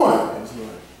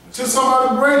till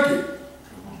somebody break it.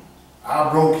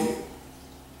 I broke it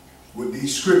with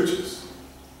these scriptures.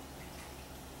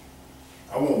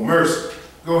 I want mercy.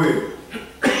 Go ahead.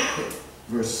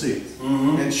 Verse 6.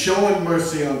 And showing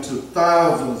mercy unto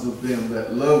thousands of them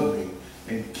that love me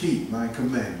and keep my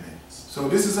commandments. So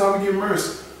this is how we get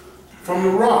mercy. From the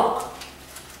rock.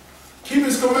 Keep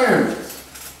his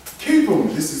commandments. Keep them.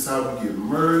 This is how we get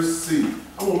mercy.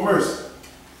 I want mercy.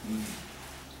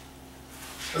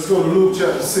 Let's go to Luke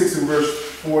chapter 6 and verse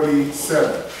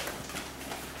 47.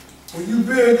 When you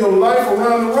build your life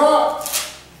around the rock,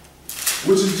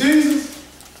 which is Jesus,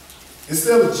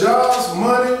 instead of jobs,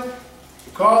 money,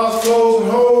 cars, clothes,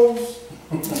 and hoes,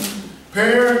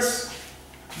 parents,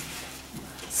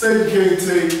 Satan can't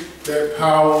take that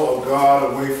power of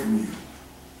God away from you.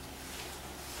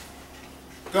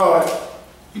 God,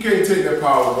 you can't take that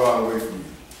power of God away from you.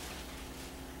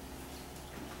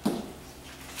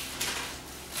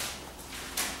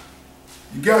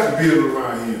 You got to build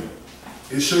around him.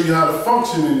 It'll show you how to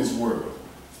function in this world.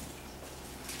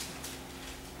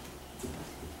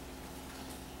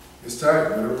 It's tight,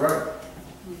 but it's right.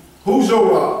 Who's your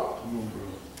rock?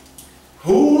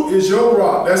 Who is your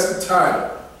rock? That's the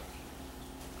title.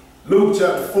 Luke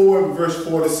chapter 4 and verse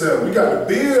 47. We got to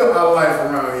build our life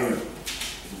around him.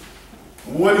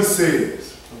 What he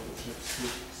says.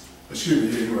 Excuse me,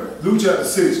 yeah, you're right. Luke chapter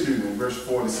 6, excuse me, verse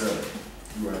 47.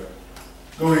 You're right.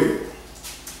 Go ahead.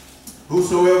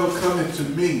 Whosoever cometh to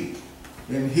me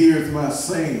and heareth my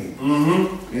saying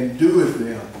and doeth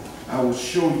them, I will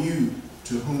show you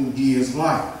to whom he is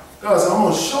like. God said, I'm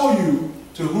going to show you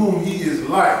to whom he is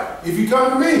like. If you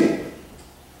come to me,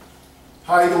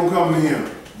 how you going to come to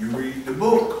him? You read the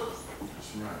book.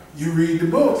 That's right. You read the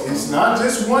book. It's not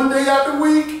just one day out the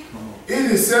week.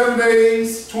 It is 7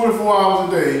 days, 24 hours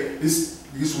a day.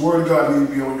 This word of God needs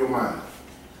to be on your mind.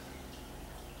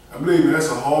 I believe me, that's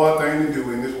a hard thing to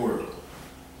do in this world.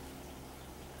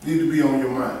 Need to be on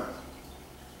your mind.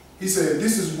 He said,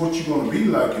 this is what you're going to be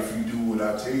like if you do what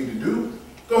I tell you to do.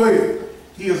 Go ahead.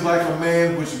 He is like a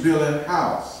man which built a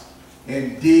house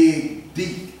and dig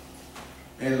deep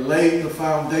and laid the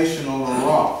foundation on a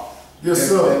rock. Yes,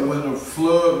 sir. And when the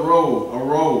flood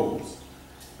arose,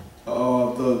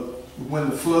 and when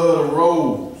the flood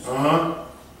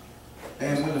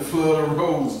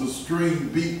arose, the stream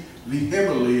beat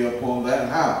vehemently upon that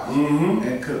house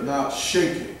and could not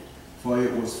shake it, for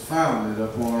it was founded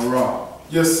upon a rock.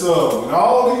 Yes, sir. And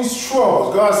all these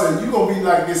troubles, God said, you're going to be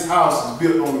like this house is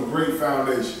built on a great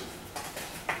foundation.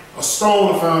 A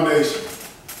stone foundation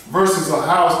versus a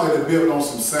house that is built on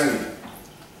some sand.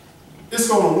 It's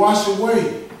going to wash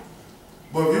away.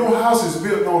 But if your house is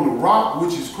built on the rock,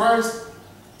 which is Christ,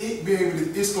 you're going to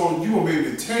be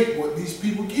able to take what these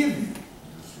people give you.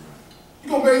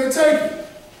 You're going to be able to take it.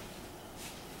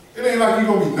 It ain't like you're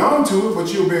going to be numb to it,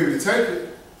 but you'll be able to take it.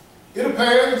 It'll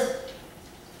pass.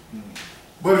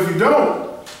 But if you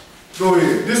don't, go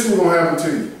ahead. This is what's going to happen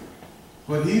to you.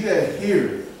 But he that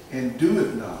heareth and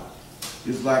doeth not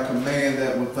is like a man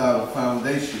that without a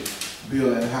foundation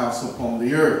built an house upon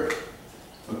the earth,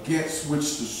 against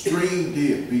which the stream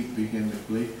did beat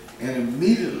vehemently, and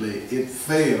immediately it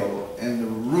fell, and the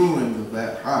ruin of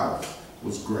that house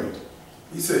was great.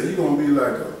 He said, you're going to be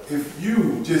like if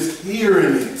you just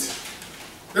hearing it.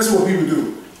 That's what people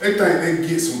do. They think they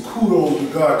get some kudos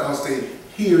with God because they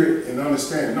hear it and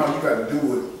understand it. No, you got to do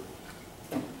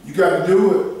it. You got to do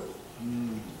it.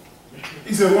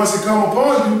 He said, once it come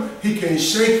upon you, he can't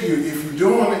shake you. If you're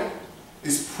doing it,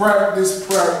 it's practice,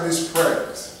 practice,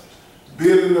 practice.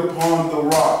 Building upon the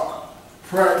rock.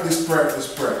 Practice,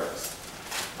 practice, practice.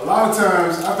 A lot of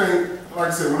times, I think, like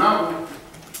I said, when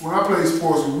I play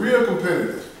sports, we're real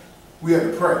competitive. We have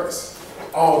to practice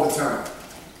all the time,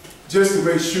 just to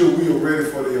make sure we are ready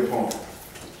for the opponent,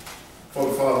 for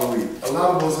the following week. A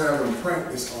lot of us haven't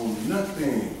practiced on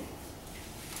nothing.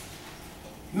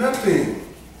 Nothing.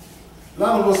 A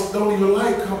lot of us don't even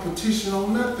like competition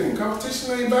on nothing.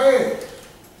 Competition ain't bad.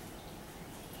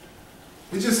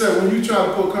 It's just that when you try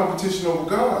to put competition over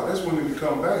God, that's when it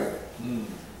becomes bad.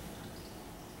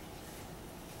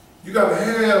 You got to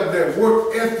have that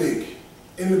work ethic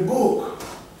in the book.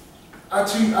 I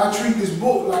treat this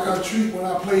book like I treat when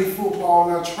I play football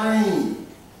and I train,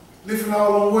 lifting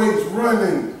all them weights,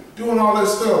 running, doing all that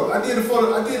stuff. I did it for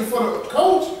the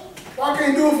coach. Why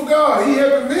can't I do it for God? He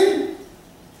helping me.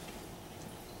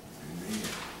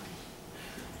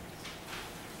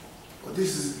 But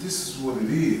this is what it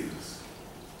is.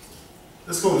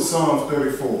 Let's go to Psalms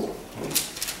 34.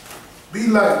 Be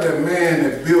like that man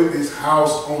that built his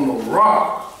house on a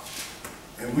rock.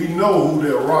 And we know who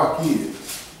that rock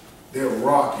is. That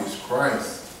rock is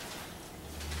Christ.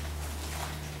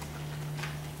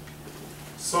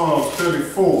 Psalms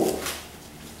 34.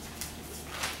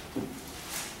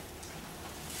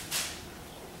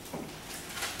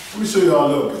 Let me show you all a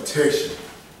little protection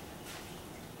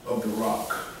of the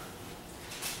rock.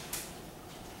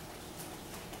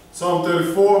 Psalm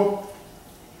 34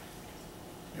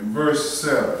 and verse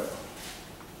 7.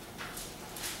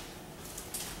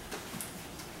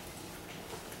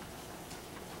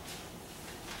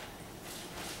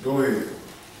 Go ahead.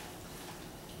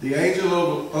 The angel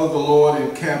of the Lord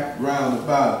encamped round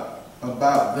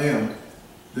about them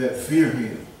that fear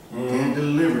him, and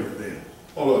delivered them.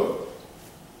 Hold up.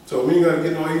 So we ain't got to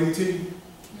get no ADT?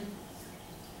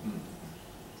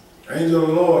 Angel of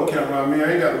the Lord camped around me.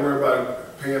 I ain't got to worry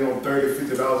about paying no $30,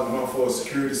 $50 a month for a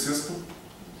security system.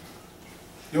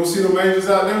 You don't see them angels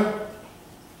out there?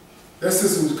 That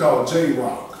system is called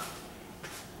J-Rock.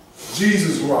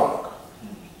 Jesus Rock.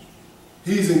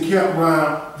 He's encamped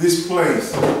around this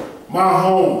place, my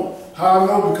home. How I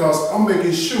know? Because I'm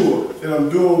making sure that I'm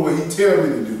doing what he tells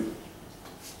me to do.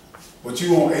 But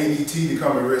you want ADT to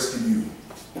come and rescue you,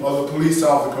 or the police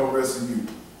officer to come rescue you.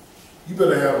 You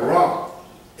better have a rock,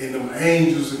 and them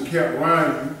angels encamped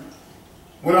around you.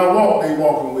 When I walk, they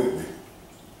walking with me.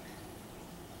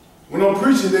 When I'm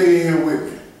preaching, they in here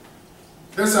with me.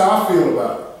 That's how I feel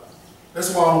about it. That's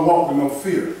why I don't walk with no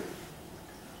fear.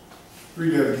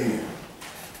 Read that again.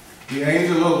 The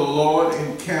angel of the Lord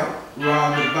encamped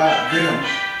round about them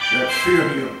that fear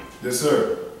him. Yes,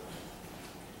 sir.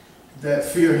 That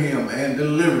fear him, and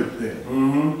delivered them.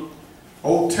 Mm-hmm.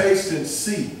 Oh, taste and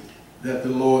see that the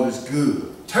Lord is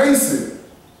good. Taste it.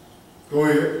 Go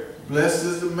ahead. Blessed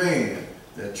is the man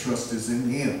that trusteth in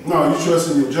him. No, you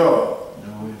trust in your job.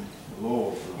 No, in the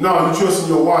Lord. No, you trust in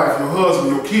your wife, your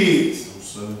husband, your kids. No,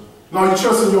 sir. No, you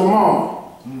trust in your mama.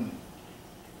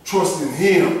 Trust in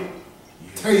him.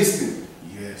 Yes. Taste him.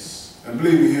 Yes. And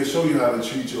believe me, he'll show you how to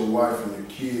treat your wife and your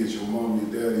kids, your mom, your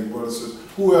daddy, your brother, sister,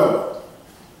 whoever.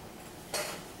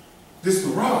 This is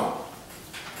the rock.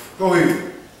 Go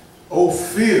ahead. Oh,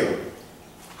 fear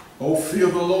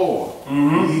the Lord,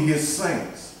 ye his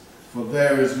saints, for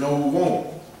there is no want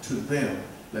to them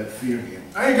that fear him.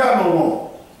 I ain't got no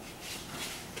want.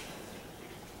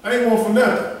 I ain't want for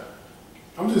nothing.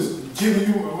 I'm just giving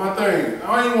you my thing.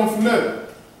 I ain't want for nothing.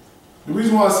 The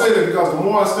reason why I say that, because the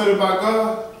more I study about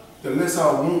God, the less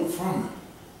I want from him.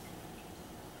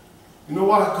 You know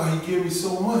why? Because he gave me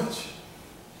so much.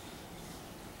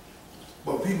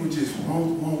 But people just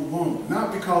want.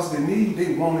 Not because they need,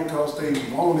 they want it because they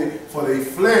want it for their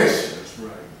flesh. That's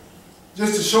right.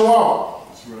 Just to show off.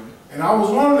 That's right. And I was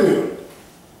one of them.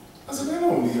 I said, they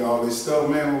don't need all this stuff,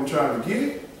 man, I'm trying to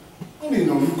get. I don't need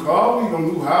no new car, I don't need no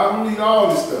new house, I don't need all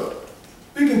this stuff.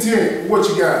 Be content with what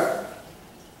you got.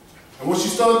 And once you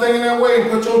start thinking that way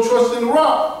and put your trust in the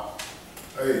rock,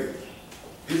 hey,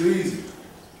 it's easy.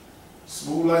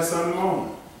 Smooth like Sunday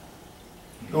morning.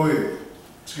 Go ahead.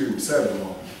 Excuse me, Saturday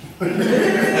morning.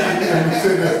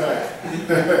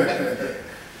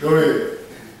 Go ahead.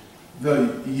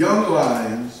 The young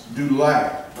lions do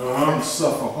lack and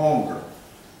suffer hunger,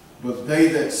 but they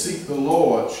that seek the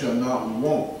Lord shall not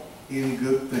want any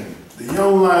good thing. The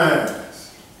young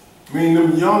lions, meaning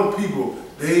them young people,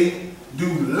 they do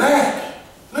lack.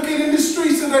 Look at in the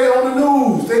streets today on the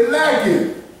news, they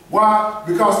lacking. Why?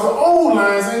 Because the old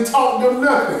lions ain't taught them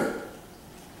nothing.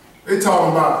 They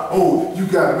talking about, oh, you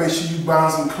gotta make sure you buy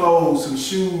some clothes, some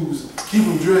shoes, keep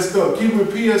them dressed up, keep them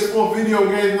PS4 video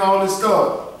games and all this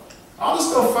stuff. All this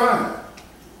stuff fine.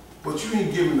 But you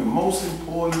ain't giving the most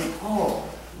important part,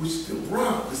 which is the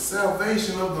rock, the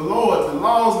salvation of the Lord, the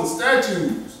laws and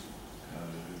statutes.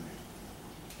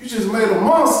 You just made a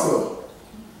monster.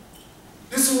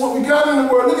 This is what we got in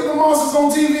the world. Look at the monsters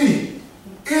on TV.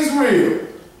 Israel.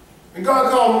 And God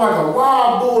called them like a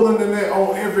wild bull in the net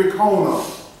on every corner.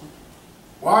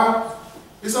 Why?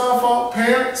 It's our fault,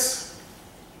 parents.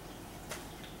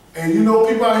 And you know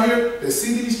people out here that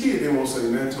see these kids, they won't say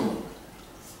nothing to them.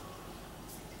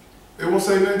 They won't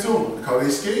say nothing to them because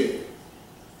they're scared.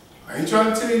 I ain't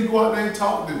trying to tell you to go out there and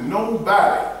talk to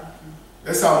nobody.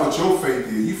 That's how much your faith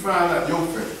is. You find out your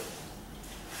faith.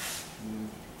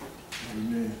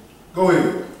 Amen. Go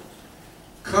ahead.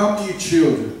 Come, ye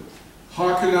children,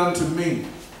 hearken unto me.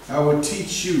 I will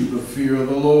teach you the fear of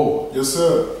the Lord. Yes,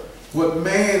 sir. What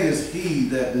man is he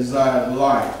that desireth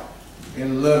life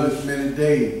and loveth many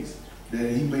days, that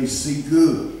he may see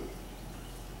good?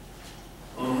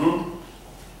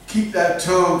 Keep thy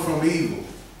tongue from evil,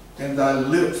 and thy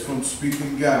lips from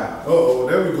speaking guile. Uh-oh,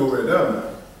 there we go right there now.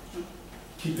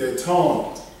 Keep that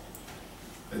tongue.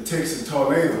 That Texas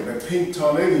tornado, that pink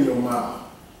tornado in your mouth.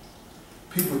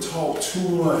 People talk too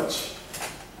much.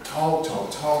 Talk.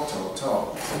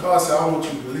 And God said, I want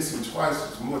you to listen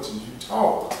twice as much as you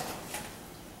talk.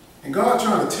 And God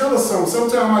trying to tell us something.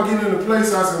 Sometimes I get in a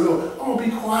place, I say, look, I'm going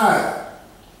to be quiet.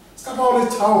 Stop all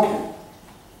this talking.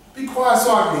 Be quiet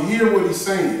so I can hear what he's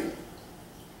saying.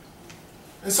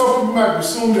 And some people might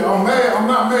presume that I'm mad. I'm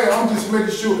not mad. I'm just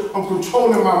making sure I'm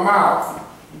controlling my mouth.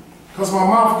 Because my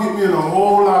mouth get me in a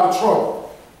whole lot of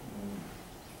trouble.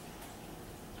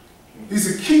 He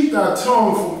said, keep thy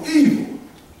tongue from evil,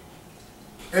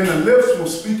 and the lips from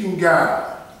speaking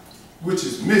guile, which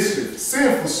is mischief,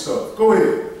 sinful stuff. Go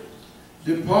ahead.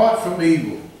 Depart from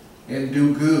evil and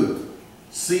do good.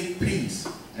 Seek peace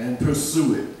and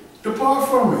pursue it. Depart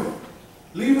from it.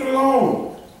 Leave it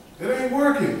alone. It ain't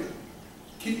working.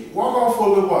 Walk off for a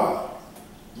little while.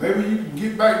 Maybe you can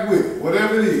get back with it,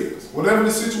 whatever it is, whatever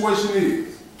the situation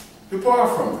is.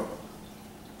 Depart from it.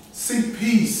 Seek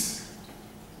peace.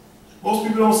 Most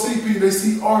people don't seek peace, they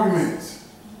seek arguments.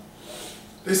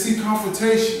 They seek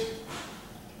confrontation.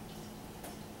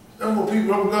 That's what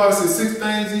people, God said, 6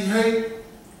 things he hate,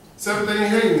 7 things he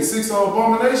hate, and 6 are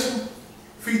abomination.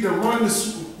 Feet that run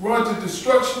to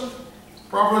destruction.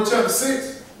 Proverbs chapter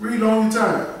 6, read on your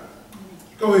time.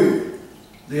 Go ahead.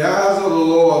 The eyes of the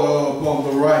Lord are upon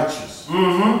the righteous,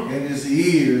 Mm-hmm. and his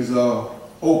ears are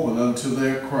open unto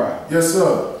their cry. Yes,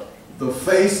 sir. The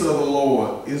face of the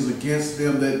Lord is against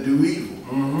them that do evil,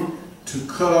 Mm-hmm. to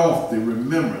cut off the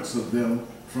remembrance of them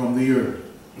from the earth.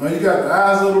 Now you got the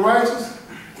eyes of the righteous.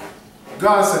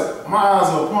 God said, my eyes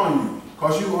are upon you,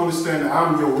 because you understand that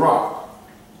I'm your rock.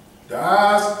 The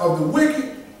eyes of the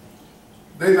wicked,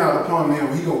 they not upon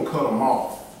them, he gonna cut them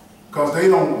off. Because they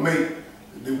don't make,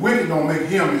 the wicked don't make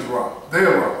him his rock.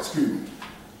 Their rock, excuse me.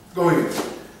 Go ahead.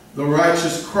 The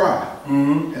righteous cry,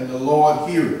 Mm-hmm. and the Lord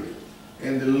heareth,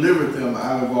 and delivereth them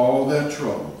out of all their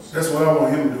troubles. That's what I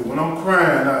want him to do. When I'm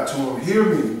crying out to him, hear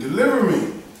me, deliver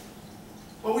me.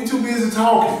 But we too busy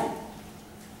talking.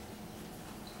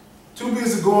 Too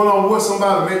busy going on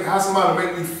how somebody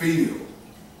make me feel.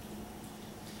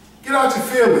 Get out your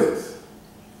feelings.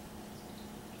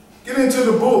 Get into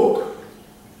the book.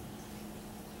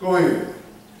 Go ahead.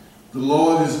 The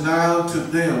Lord is nigh unto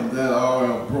them that are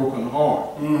of a broken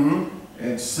heart, Mm-hmm.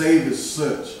 and saveth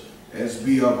such as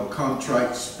be of a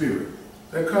contrite spirit.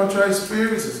 That contrite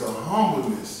spirit is a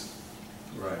humbleness.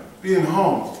 Right. Being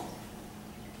humble.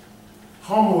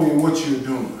 Humble in what you're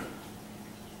doing.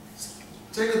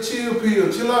 Take a chill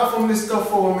pill. Chill out from this stuff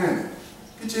for a minute.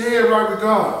 Get your head right with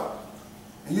God.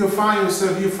 And you'll find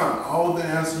all the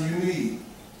answers you need.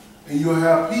 And you'll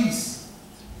have peace.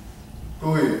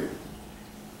 Go ahead.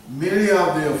 Many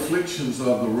are the afflictions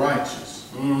of the righteous,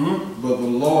 Mm-hmm. but the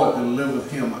Lord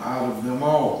delivereth him out of them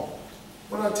all.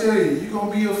 But I tell you, you're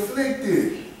going to be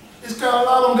afflicted. It's got a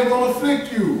lot of them, they're going to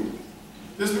afflict you.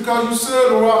 Just because you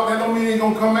serve the rock, that don't mean they're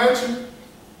going to come at you.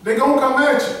 They're going to come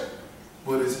at you.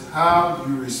 But it's how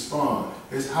you respond.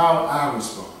 It's how I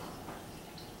respond.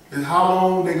 It's how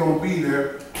long they're going to be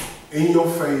there in your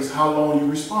face, how long you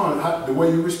respond, the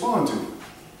way you respond to it.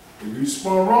 If you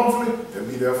respond wrongfully, they'll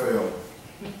be there forever.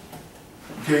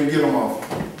 You can't get them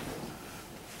off.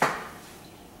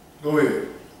 Go ahead.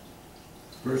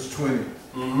 Verse 20.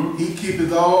 Mm-hmm. He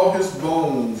keepeth all his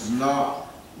bones, not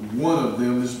one of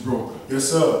them is broken. Yes,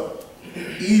 sir.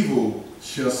 Evil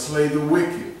shall slay the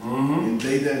wicked, Mm-hmm. and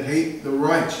they that hate the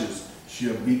righteous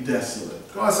shall be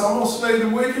desolate. God said, I'm going to slay the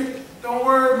wicked. Don't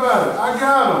worry about it. I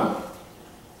got them.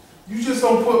 You just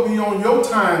don't put me on your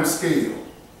time scale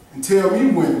and tell me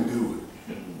when to do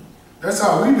it. That's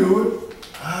how we do it.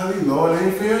 Golly, Lord, they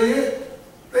ain't fair yet.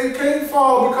 They can't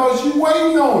fall because you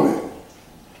waiting on it.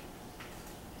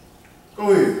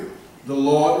 Go ahead. The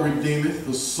Lord redeemeth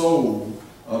the soul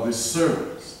of his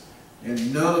servants,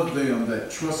 and none of them that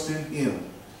trust in him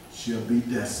shall be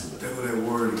desolate. There go that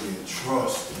word again.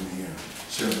 Trust in him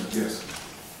shall be desolate.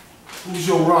 Who's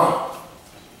your rock?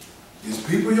 Is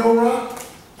people your rock?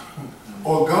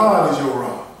 Or God is your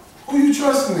rock? Who you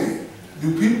trusting in?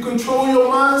 Do people control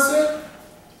your mindset?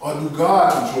 Or do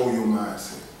God control your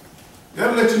mindset?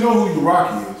 That'll let you know who your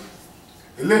rock is.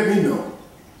 It let me know.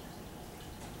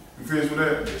 You finished with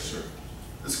that? Yes, sir.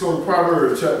 Let's go to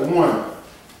Proverbs chapter 1.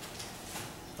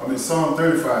 Psalm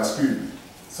 35, excuse me.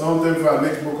 Psalm 35,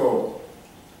 next book over.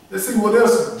 Let's see what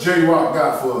else J-Rock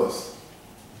got for us.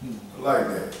 I like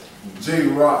that.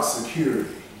 J-Rock Security.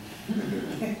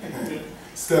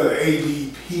 Instead of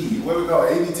ADP. What do we call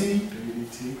it? ADT?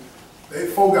 ADT. They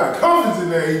folk got confidence in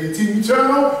their ADT. You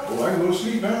turn on, oh, I can go to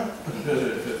sleep now.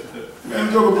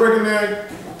 Man, Joker breaking there,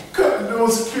 cut the door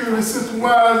security system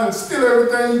wise and steal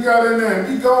everything you got in there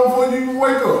and be gone before you even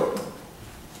wake up.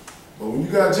 But when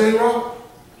you got J-Rock,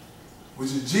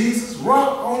 which is Jesus,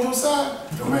 rock on your side,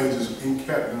 the angels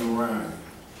encamping around you.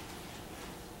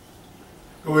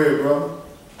 Go ahead, brother.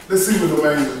 Let's see what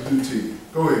the angels do to you.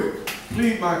 Go ahead.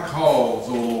 Plead my cause,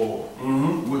 O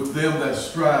Lord, with them that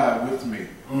strive with me.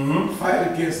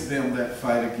 Fight against them that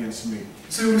fight against me.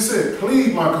 See what he said?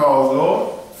 Plead my cause,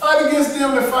 Lord. Fight against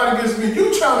them that fight against me.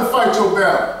 You trying to fight your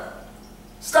battle.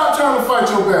 Stop trying to fight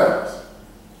your battles.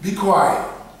 Be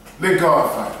quiet. Let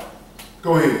God fight.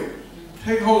 Go ahead.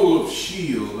 Take hold of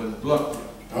shield and buckler,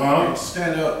 and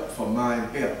stand up for mine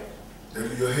help. That'll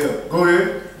be your help. Go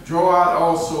ahead. Draw out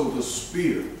also the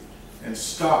spear, and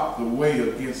stop the way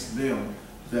against them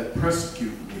that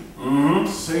persecute me.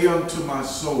 Say unto my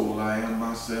soul, I am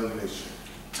my salvation.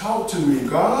 Talk to me,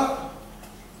 God.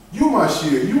 You my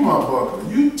shield, you my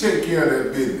buckler. You take care of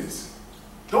that business.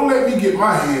 Don't let me get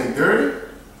my hand dirty.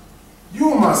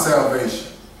 You are my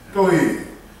salvation. Go ahead.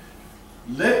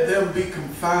 Let them be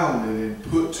confounded and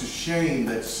put to shame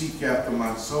that seek after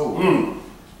my soul.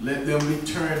 Let them be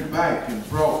turned back and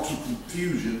brought to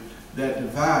confusion that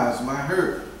devise my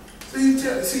hurt. See,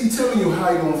 he's telling you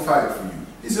how he's going to fight for you.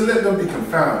 He said, let them be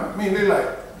confounded. I mean, they're like,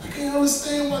 you can't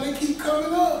understand why they keep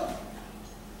coming up.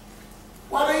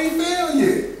 Why they ain't failed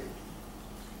yet.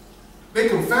 They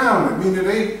confounded, meaning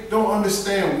they don't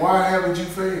understand why haven't you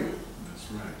failed.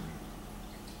 That's right.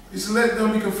 He said, let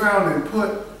them be confounded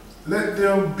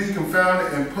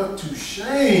and put to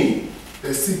shame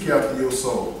that seek after your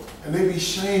soul. And they be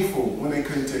shameful when they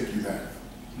couldn't take you down.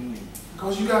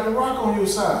 Because you got the rock on your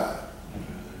side.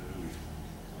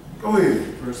 Go ahead.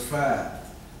 Verse 5.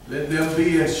 Let them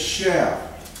be as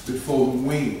chaff before the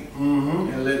wind,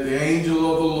 and let the angel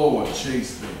of the Lord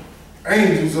chase them.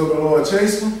 Angels of the Lord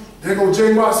chase them. There go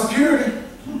J-Rock Security.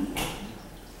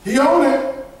 He own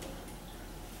it.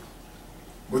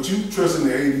 But you trust in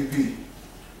the ADP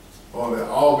or the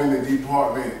Albany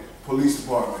Department, Police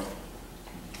Department.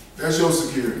 That's your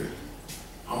security.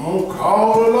 I'm going to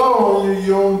call the law on you.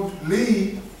 You don't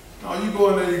leave. No, you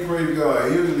go in there, you pray to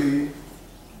God. He'll leave.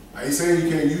 I ain't saying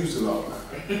you can't use the law now.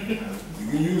 You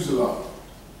can use the law.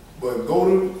 But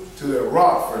go to that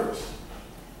rock first.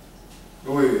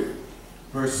 Go ahead.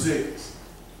 Verse 6.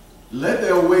 Let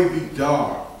their way be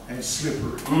dark and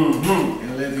slippery,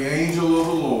 and let the angel of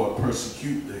the Lord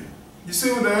persecute them. You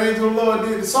see what the angel of the Lord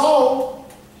did to Saul?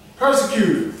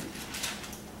 Persecuted.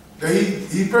 That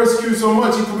he persecuted so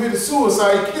much he committed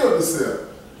suicide, he killed himself.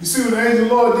 You see what the angel of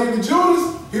the Lord did to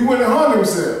Judas? He went and hung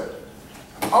himself.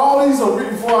 All these are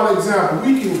written for our example.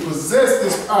 We can possess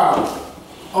this power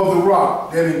of the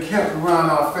rock that encamped around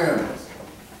our families.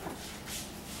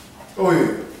 Go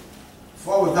ahead.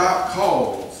 For without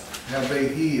cause have they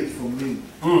hid from me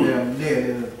their net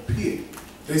in a pit.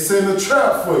 They set a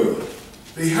trap for you.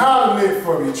 They hide a net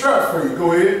for you, a trap for you.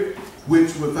 Go ahead.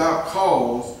 Which without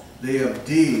cause they have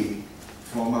digged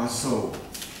for my soul.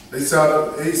 They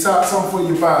sought something for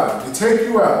your body. They take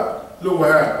you out. Look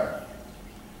what happened.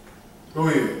 Go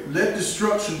ahead. Let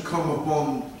destruction come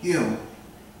upon him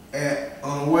at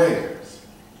unawares.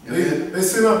 They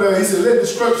sit up there. He said, let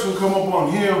destruction come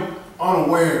upon him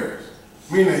unawares.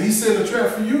 Meaning he set a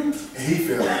trap for you and he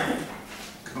fell out.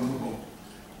 Come on.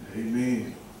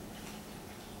 Amen.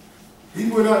 He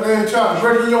went out there and tried to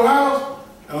break in your house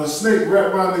and a snake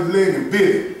wrapped around his leg and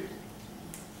bit it.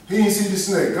 He didn't see the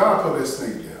snake. God put that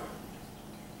snake down.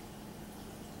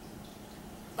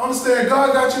 Understand,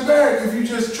 God got your back if you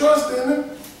just trust in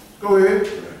him. Go ahead.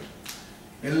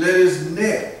 And let his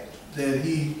net that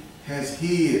he has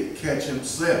hid catch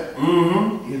himself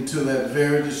into that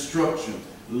very destruction.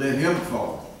 Let him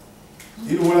fall.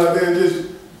 He went out there and just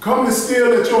come and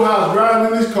steal at your house,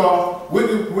 driving in his car with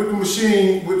the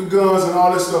machine, with the guns and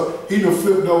all that stuff. He done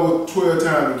flipped over 12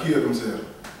 times and killed himself.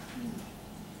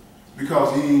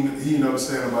 Because he didn't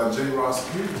understand about J-Rock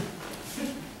Security.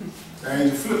 The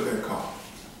angel flipped that car.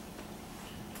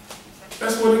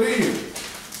 That's what it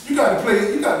is. You got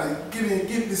to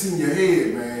get this in your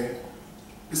head, man.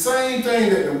 The same thing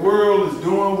that the world is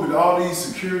doing with all these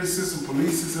security systems,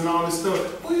 police and all this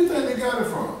stuff. Where do you think they got it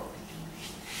from?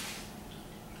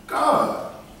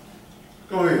 God.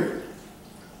 Go ahead.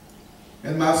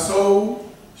 And my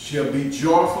soul shall be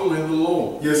joyful in the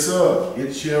Lord. Yes, sir.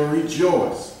 It shall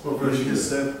rejoice. What verse is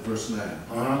that? Verse 9.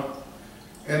 Uh-huh.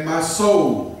 And my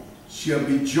soul shall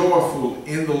be joyful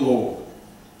in the Lord.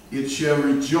 It shall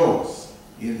rejoice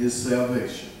in his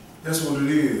salvation. That's what it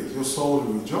is. Your soul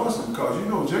is rejoicing because you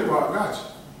know J-Rock got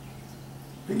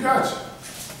you. He got you.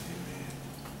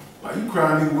 Like you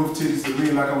crying these wolf titties to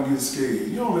me like I'm getting scared.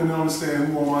 You don't really understand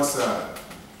who on my side.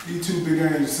 These two big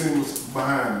angels sitting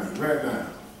behind me right now.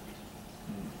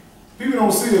 People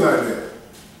don't see it like that.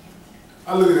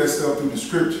 I look at that stuff through the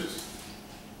scriptures.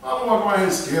 I don't walk around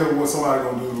here scared of what somebody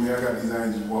gonna do to me. I got these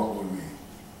angels walking with me.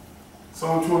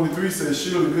 Psalm 23 says,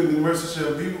 surely goodness and mercy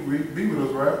shall be with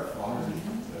us, right?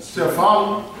 Shall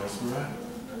follow. That's right.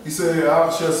 He said,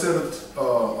 I shall set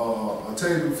a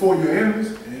table before your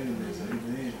enemies.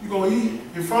 Amen. You're going to eat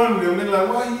in front of them. They're like,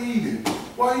 why are you eating?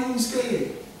 Why are you eating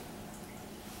scared?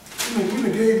 We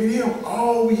done gave him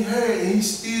all we had, and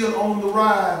he's still on the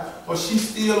ride, or she's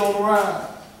still on the ride.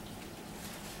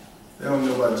 They don't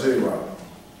know about J-Rock.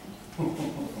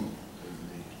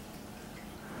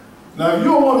 Now, if you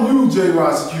don't want to use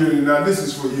J-Rock security, now this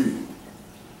is for you.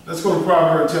 Let's go to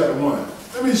Proverbs chapter 1.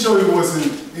 Let me show you what's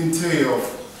entail,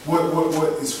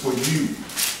 what is for you.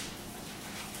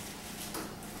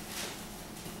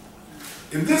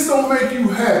 If this don't make you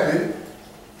happy,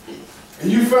 and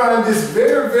you find this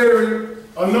very, very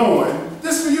annoying,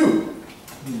 this for you.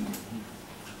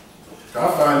 I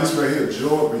find this right here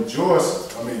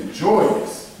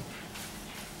joyous.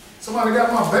 Somebody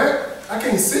got my back? I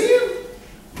can't see him?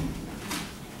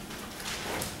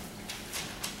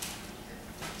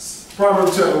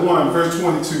 Proverbs chapter 1, verse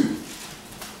 22.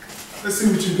 Let's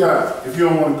see what you got if you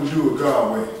don't want to do it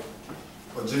God way.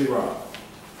 Or J-Rock.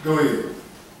 Go ahead.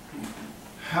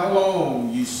 How long,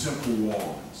 ye simple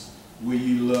ones, will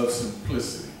ye love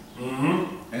simplicity?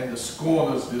 And the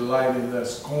scorners delight in their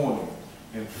scorning,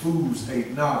 and fools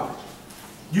hate knowledge.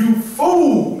 You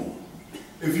fool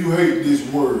if you hate this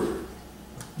word.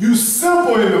 You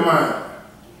simple in the mind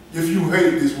if you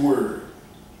hate this word.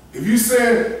 If you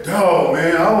say, dog,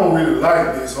 man, I don't really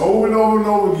like this over and over and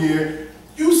over again,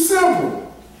 you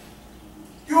simple.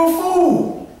 You're a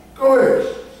fool. Go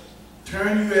ahead.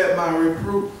 Turn you at my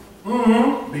reproof.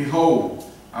 Behold,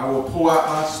 I will pour out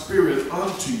my spirit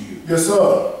unto you. Yes,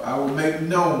 sir. I will make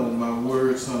known my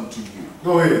words unto you.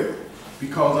 Go ahead.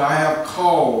 Because I have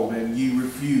called and ye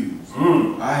refused.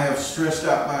 I have stretched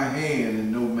out my hand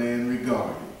and no man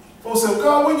regarded. Folks say,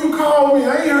 God, when you called me,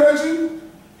 I ain't heard you.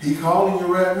 He calling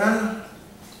you right now.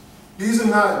 These are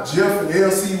not Jeff and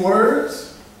LC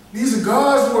words. These are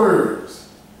God's words.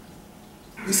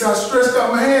 He said, I stretched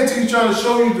out my hand to you, trying to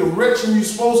show you the direction you're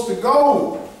supposed to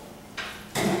go.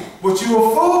 But you're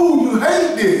a fool. You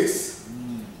hate this.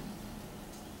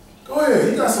 Go ahead.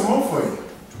 He got some more for you.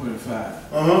 25.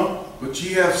 But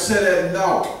ye have set at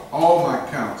naught all my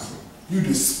counsel. You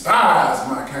despise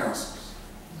my counsels.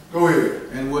 Go ahead.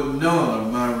 And with none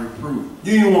of my reproof.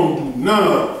 You didn't want to do none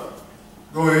of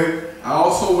it. Go ahead. I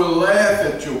also will laugh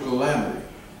at your calamity.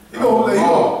 Go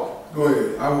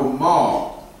ahead. I will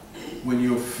mock when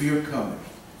your fear cometh.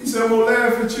 He said, I'm going to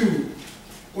laugh at you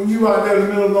when you out there in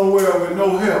the middle of nowhere with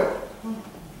no help.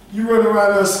 You running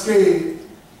around there scared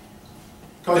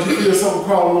because you feel something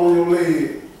crawling on your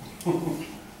leg.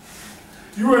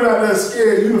 You run out there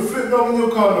scared. You done flipped over in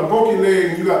your car and broke your leg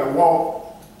and you got to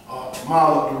walk a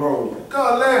mile up the road.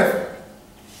 God laughing.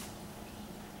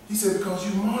 He said, because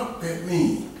you mocked at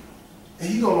me. And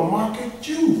he's going to mock at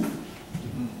you.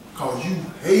 Because you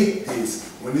hate this.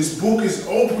 When this book is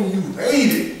open, you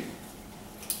hate it.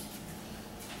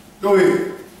 Go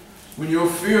ahead. When your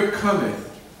fear cometh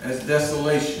as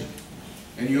desolation,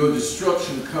 and your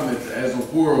destruction cometh as a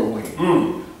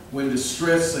whirlwind, when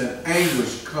distress and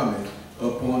anguish cometh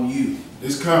upon you.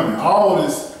 It's coming. All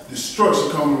this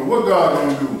destruction coming. What God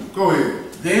going to do? Go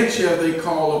ahead. Then shall they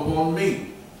call upon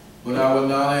me, but I will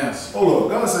not answer. Hold up.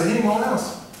 God said he ain't going to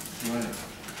answer. Right.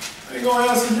 I ain't going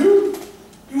to answer you.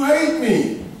 You hate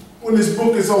me when this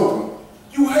book is open.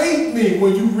 You hate me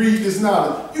when you read this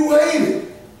knowledge. You hate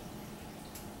it.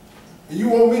 And you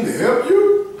want me to help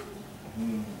you?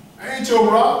 I ain't your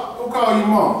rock. Go call your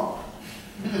mom.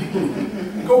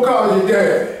 Go call your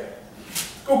dad.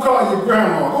 Go call your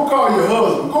grandma. Go call your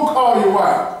husband. Go call your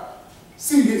wife.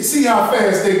 See how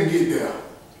fast they can get there.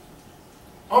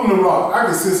 I'm the rock. I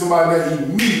can send somebody there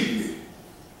immediately.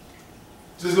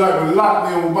 Just like when Lot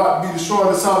them were about to be destroyed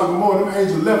in Sodom and Gomorrah, them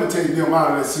angels levitated them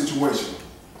out of that situation.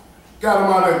 Got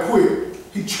them out of there quick.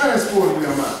 He transported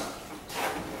them out.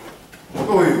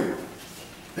 Go ahead.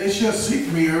 They shall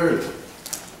seek me early,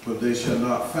 but they shall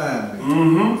not find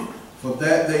me. For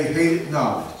that they hated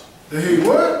knowledge. They hate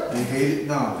what? They hated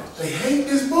knowledge. They hate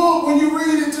this book when you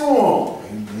read it to them.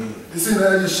 Amen. They sitting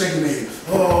there just shaking their head.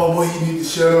 Oh, boy, you need to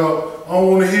shut up. I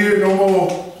don't want to hear it no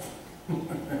more.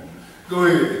 Go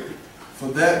ahead. For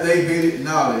that they hated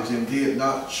knowledge and did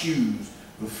not choose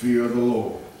the fear of the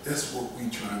Lord. That's what we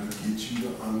trying to get you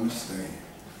to understand.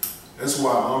 That's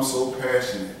why I'm so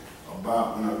passionate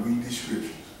about when I read these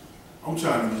scriptures. I'm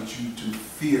trying to get you to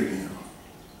fear him.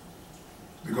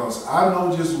 Because I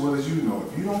know just as well as you know,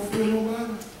 if you don't fear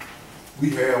nobody,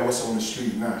 we have what's on the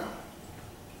street now.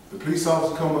 The police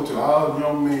officer come up to our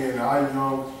young men, our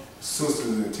young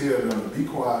sisters and tell them to be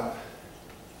quiet,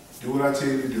 do what I tell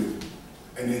you to do,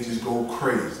 and they just go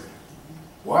crazy.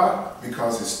 Why?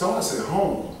 Because it starts at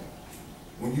home.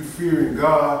 When you fearing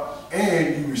God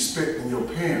and you respecting your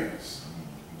parents.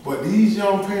 But these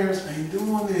young parents ain't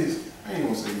doing this. I ain't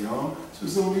gonna say young. So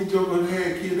some of these jokers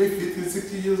had kids, they 50,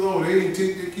 60 years old, they ain't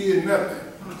take their kid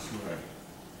nothing. That's right.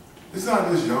 It's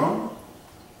not this young.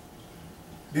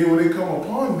 Then when they come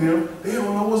upon them, they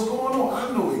don't know what's going on.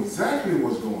 I know exactly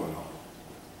what's going on.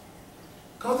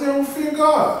 Because they don't fear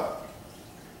God.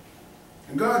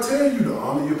 And God tells you to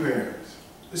honor your parents.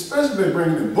 Especially if they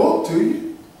bring the book to you.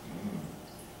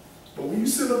 But when you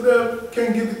sit up there,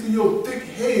 can't get it through your thick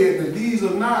head that these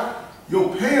are not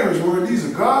your parents' word, these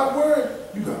are God's word,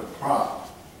 you got a problem.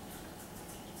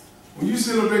 When you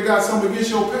sit up there got something against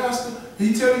your pastor,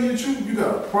 he telling you the truth, you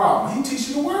got a problem. He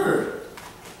teaching the word.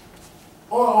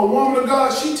 Or a woman of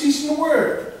God, she teaching the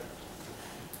word.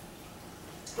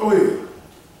 Go ahead.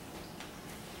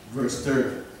 Verse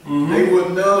 30. They were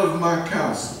none of my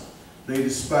counsel. They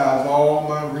despise all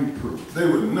my reproof. They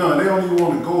were none. They don't even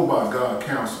want to go by God's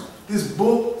counsel. This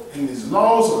book and these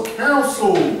laws are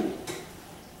counsel.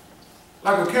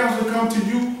 Like a counselor come to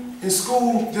you in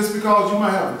school just because you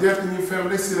might have a death in your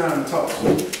family, they sit down and talk to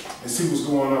you and see what's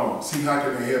going on, see how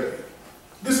can they help you.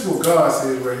 This is what God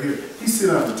says right here. He sit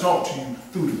down and talk to you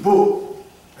through the book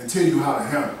and tell you how to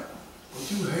handle it.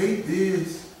 But you hate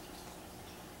this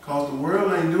because the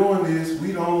world ain't doing this.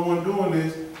 We the only one doing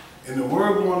this. And the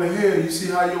world going to hell. You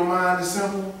see how your mind is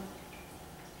simple?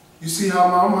 You see how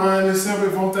my mind is simple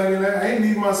if I'm thinking that? I ain't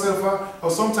leaving myself out.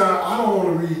 Or sometimes I don't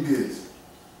want to read this.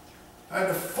 I had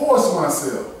to force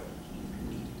myself.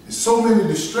 There's so many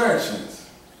distractions.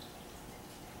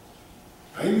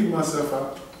 I ain't leaving myself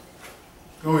out.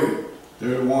 Go ahead.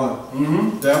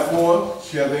 31. Therefore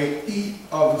shall they eat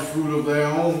of the fruit of their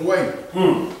own way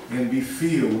and be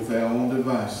filled with their own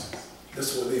devices.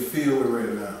 That's what they feel with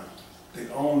right now.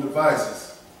 Their own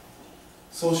devices.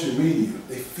 Social media,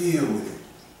 they feel with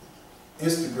it.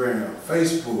 Instagram,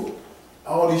 Facebook,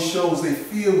 all these shows, they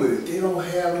feel with it. They don't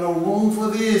have no room for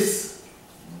this.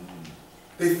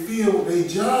 They feel with their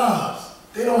jobs.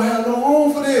 They don't have no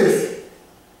room for this.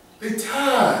 They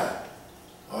tired.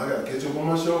 Oh, I got to catch up on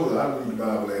my shoulders. I'll read the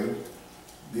Bible later.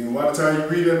 Then by the time you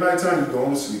read at nighttime, you're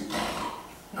going to sleep.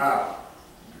 Out.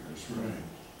 That's right.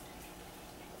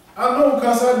 I know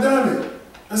because I've done it.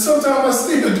 And sometimes I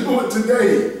still do it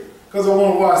today because I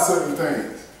want to watch certain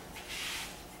things.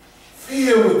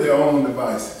 Filled with their own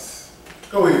devices.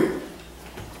 Go ahead.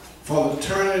 For the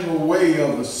turning away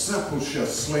of the simple shall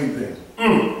slay them,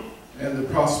 and the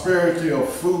prosperity of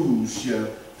fools shall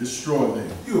destroy them.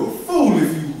 You're a fool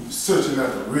if you're searching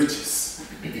at the riches.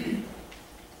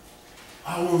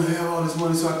 I want to have all this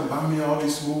money so I can buy me all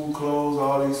these smooth clothes,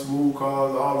 all these smooth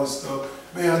cars, all this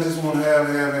stuff. Man, I just want to have.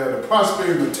 The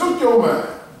prosperity took your mind.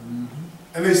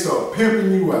 And they start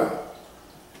pimping you out.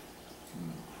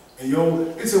 And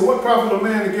it said, what profit a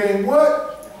man to gain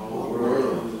what? The whole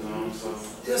world.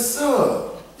 Yes,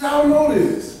 sir. Y'all know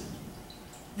this.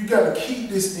 You got to keep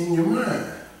this in your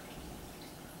mind.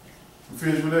 You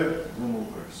finished with that? One more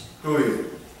verse. Go ahead.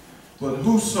 But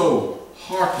whoso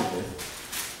hearkeneth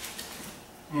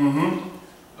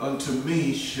unto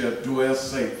me shall dwell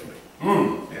safely,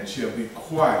 and shall be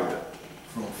quiet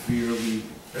from fear of evil.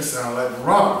 That sounds like the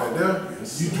rock right there.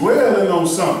 Yes, You dwelling on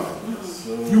something. Yes,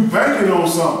 You banking on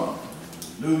something.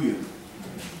 hallelujah.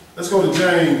 Let's go to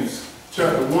James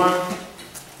chapter 1.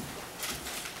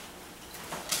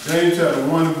 James chapter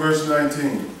 1 verse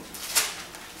 19.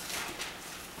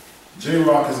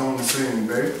 J-Rock is on the scene,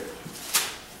 baby.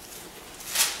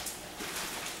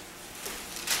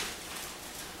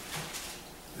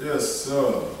 Yes,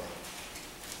 sir.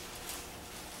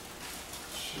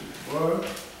 Shit, boy.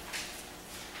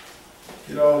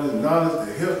 Get all this knowledge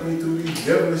to help me through these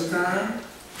devilish times.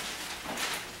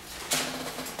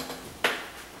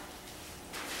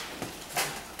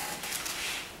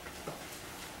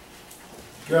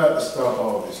 Got to stop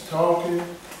all this talking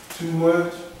too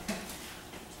much.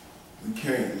 We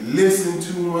can't listen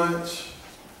too much.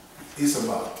 It's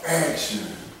about action.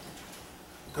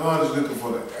 God is looking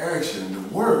for the action,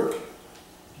 the work.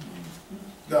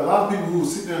 Got a lot of people who will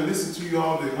sit there and listen to you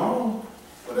all day long,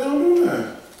 but they don't do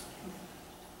that.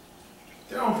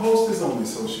 They don't post this on their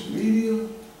social media.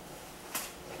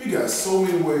 We got so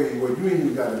many ways where you ain't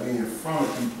even got to be in front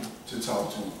of people to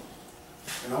talk to them.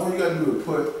 And all you got to do is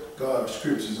put God's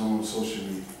scriptures on social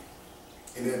media,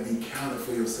 and that be counted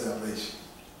for your salvation.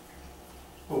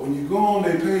 But when you go on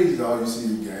their pages, all you see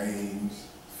is games,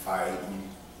 fighting.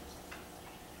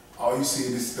 All you see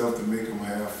is this stuff to make them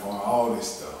have fun, all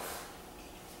this stuff.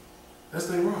 That's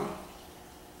their rock.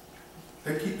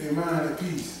 They keep their mind at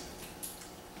peace.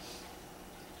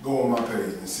 Go on my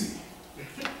page and see.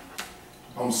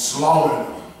 I'm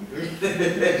slaughtering them.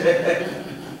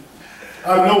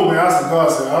 I know, man. I said,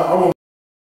 God said, I want